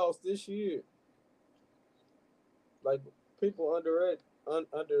playoffs this year. Like people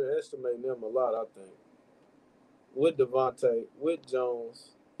underestimate them a lot. I think with Devontae, with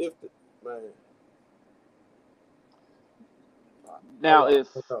Jones, if the man, Now, I if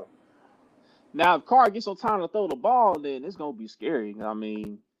don't know. now if Carr gets some time to throw the ball, then it's gonna be scary. I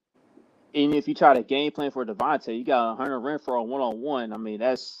mean, and if you try to game plan for Devontae, you got Hunter Renfro 1-on-1. I mean,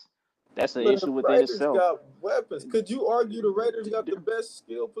 that's an Man, the issue within Raiders itself. got weapons. Could you argue the Raiders got the best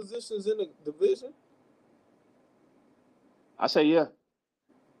skill positions in the division? I say yeah.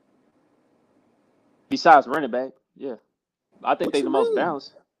 Besides running back, yeah, I think What they the you most mean?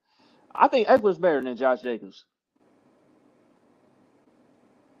 balanced. I think Eckler's better than Josh Jacobs.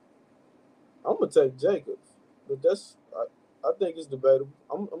 I'm gonna take Jacobs, but I think it's debatable.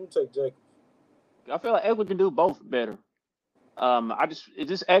 I'm gonna take Jacobs. I feel like Eckler can do both better. It's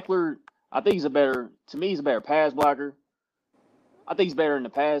just Eckler. I think to me, he's a better pass blocker. I think he's better in the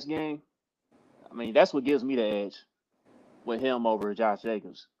pass game. I mean, that's what gives me the edge with him over Josh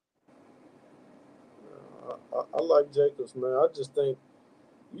Jacobs. I like Jacobs, man. I just think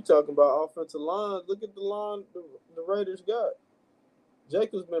you talking about offensive line. Look at the line the Raiders got.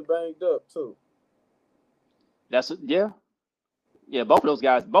 Jacobs been banged up too. Yeah, yeah. Both of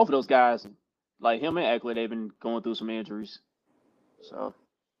those guys, like him and Eckler, they've been going through some injuries. So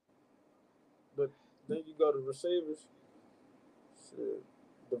But then you go to receivers. Shit.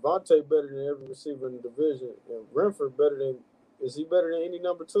 Devontae better than every receiver in the division, and Renford better than. Is he better than any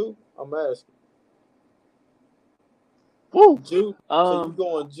number two? I'm asking. woo. Jude. So you Um,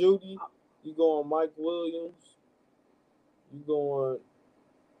 going Judy? You going Mike Williams? You going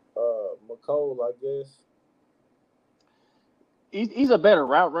McCole? I guess. he's a better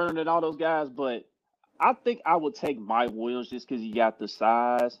route runner than all those guys, but I think I would take Mike Williams just because he got the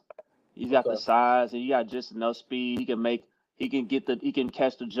size. He's got the Okay. size, and he got just enough speed. He can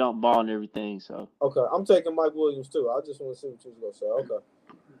catch the jump ball and everything. So Okay. I'm taking Mike Williams too. I just want to see what you was gonna say. Okay.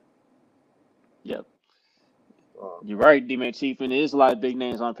 yeah, Uh, you're right, D-Man Chief, and there is a lot of big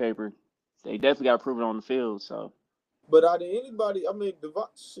names on paper. They definitely got to prove it on the field. So but out of anybody, I mean,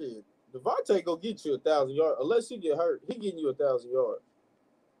 Devontae go get you 1,000 yards unless he get hurt. He getting you 1,000 yards.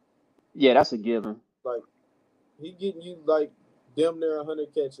 yeah, that's a given. Like he getting you like damn near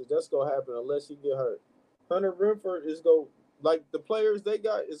 100 catches. That's gonna happen unless he get hurt. Hunter Renford is go like the players they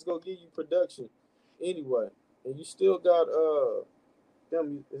got is gonna give you production anyway, and you still got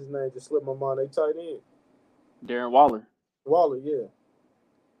them. His name just slipped my mind. They tight end Darren Waller. Waller. Yeah,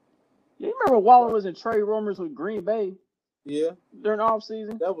 Yeah, you remember Waller was in trade rumors with Green Bay yeah. during the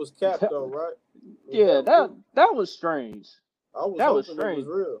offseason? That was Cap though, right? Was Yeah, that real? that was strange. I was That was hoping it was strange.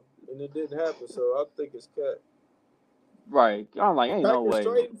 real, and it didn't happen. So I think it's Cap. Right. I'm like, ain't no Packers way.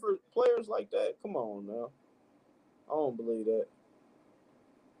 trading for players like that? Come on now. I don't believe that.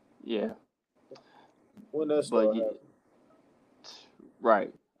 Yeah. When that But start happening.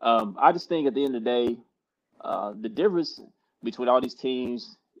 right. I just think at the end of the day, the difference between all these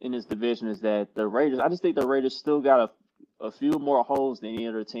teams in this division is that the Raiders. I just think the Raiders still got a few more holes than any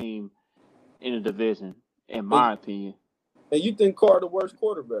other team in the division, in my opinion. And you think Carr the worst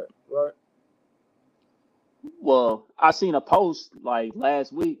quarterback, right? Well, I seen a post like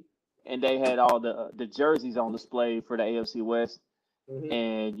last week, and they had all the jerseys on display for the AFC West,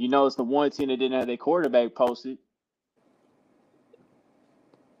 and it's the one team that didn't have their quarterback posted.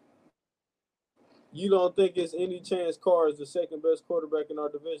 You don't think it's any chance Carr is the second best quarterback in our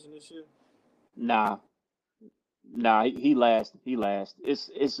division this year? Nah, he last. It's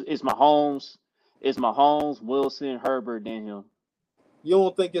Mahomes. It's Mahomes, Wilson, Herbert, then him. You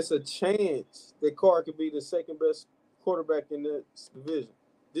don't think it's a chance that Carr could be the second best quarterback in this division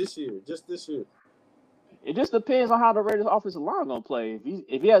this year, just this year? It just depends on how the Raiders' offensive line gonna play.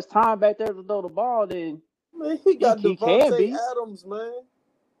 If he has time back there to throw the ball, then man, he got Devontae Adams, man.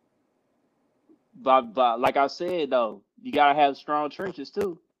 But like I said though, you gotta have strong trenches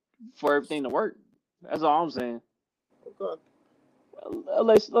too for everything to work. That's all I'm saying. Okay.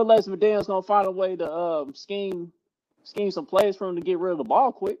 Unless McDaniel's gonna find a way to scheme some plays for him to get rid of the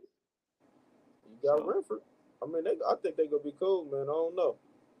ball quick. You got Renford. I mean, I think they're gonna be cool, man. I don't know.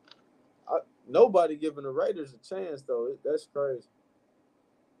 Nobody giving the Raiders a chance though. That's crazy.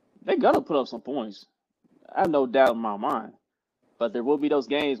 They're gonna put up some points. I have no doubt in my mind. But there will be those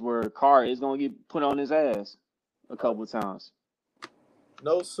games where Carr is gonna get put on his ass a couple of times.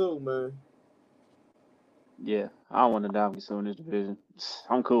 No Sue, man. Yeah, I don't want to dominate Sue in this division.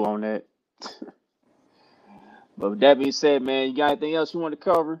 I'm cool on that. But with that being said, man, you got anything else you want to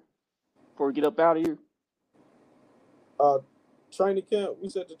cover before we get up out of here? Training camp. We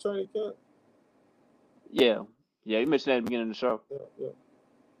said the training camp. Yeah, you mentioned that at the beginning of the show. Yeah,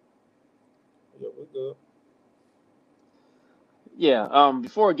 we're good. Yeah,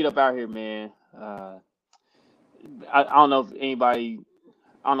 before we get up out here, man, I don't know if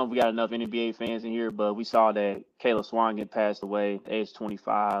we got enough NBA fans in here, but we saw that Caleb Swanigan passed away at age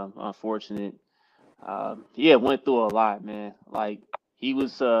 25. Unfortunate. Went through a lot, man. Like he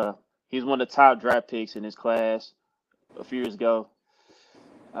was one of the top draft picks in his class a few years ago.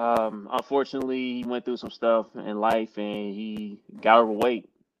 Unfortunately, he went through some stuff in life and he got overweight,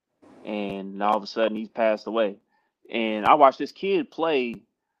 and all of a sudden he's passed away. And I watched this kid play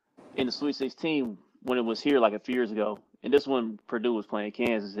in the Sweet 16 when it was here like a few years ago. And this one Purdue was playing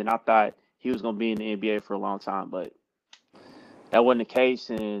Kansas, and I thought he was going to be in the NBA for a long time, but that wasn't the case.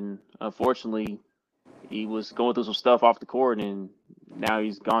 And unfortunately, he was going through some stuff off the court, and now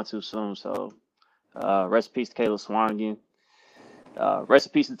he's gone too soon. So rest in peace to Caleb Swanigan. Rest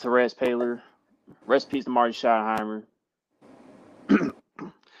in peace to Therese Paylor. Rest in peace to Marty Schottenheimer.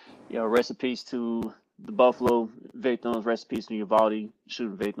 Rest in peace to the Buffalo victims. Rest in peace to Uvalde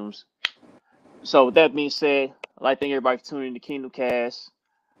shooting victims. So with that being said, I'd like to thank everybody for tuning in to Kingdom Cast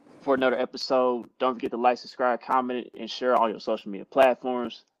for another episode. Don't forget to like, subscribe, comment, and share all your social media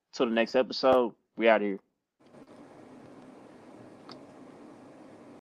platforms. Till the next episode, we out here.